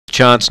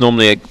Chance,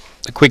 normally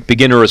a quick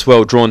beginner as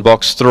well, drawn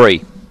box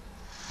 3.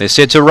 They're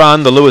set to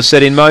run. The Lewis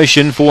set in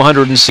motion,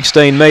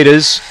 416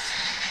 metres.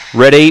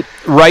 Ready,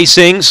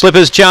 racing,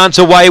 Slipper's Chance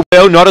away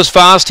well, not as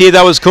fast here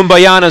though as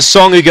Kumbayana's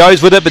Song who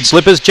goes with it, but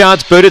Slipper's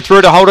Chance booted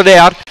through to hold it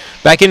out.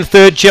 Back in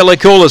third,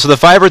 Chellicoola, so the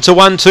favourites are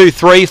 1, 2,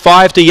 3,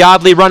 5 to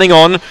Yardley running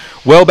on.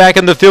 Well back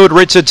in the field,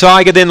 Ritza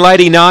Tiger, then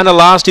Lady Nana.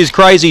 Last is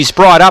Crazy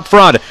Sprite up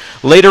front.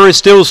 Leader is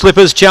still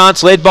Slipper's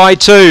Chance, led by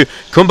 2.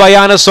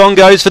 Kumbayana Song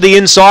goes for the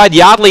inside.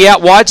 Yardley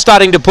out wide,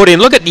 starting to put in.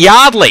 Look at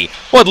Yardley.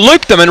 What,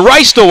 looped them and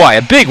raced away.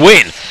 A big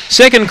win.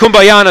 Second,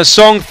 Kumbayana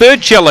Song. Third,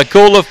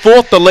 Chellicoola.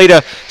 Fourth, the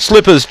leader,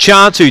 Slipper's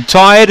Chance, who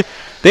tired.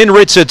 Then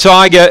Ritza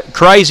Tiger,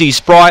 Crazy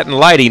Sprite, and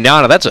Lady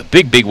Nana. That's a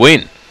big, big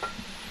win.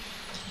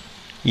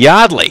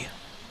 Yardley.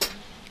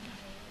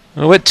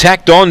 Well, it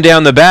tacked on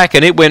down the back,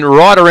 and it went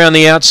right around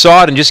the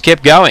outside and just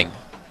kept going.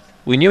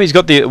 We knew she's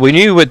got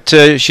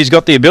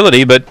the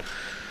ability, but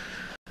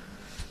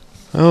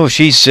oh,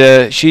 she's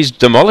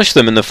demolished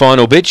them in the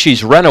final bit.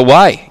 She's run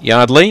away,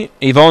 Yardley.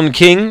 Yvonne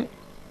King,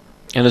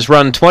 and has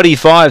run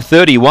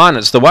 25.31.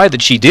 It's the way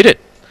that she did it.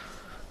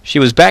 She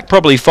was back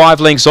probably 5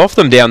 lengths off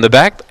them down the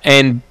back,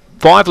 and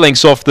 5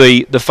 lengths off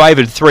the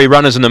favoured 3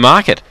 runners in the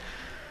market.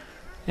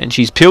 And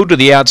she's peeled to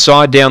the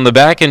outside down the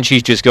back, and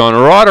she's just gone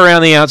right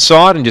around the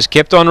outside and just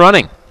kept on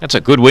running. That's a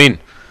good win.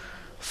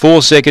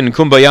 4 second,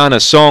 Kumbayana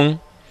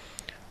Song.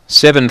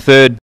 7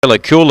 third,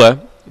 Chellicoola.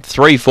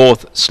 3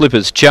 fourth,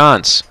 Slipper's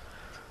Chance.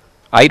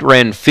 8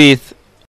 ran 5th,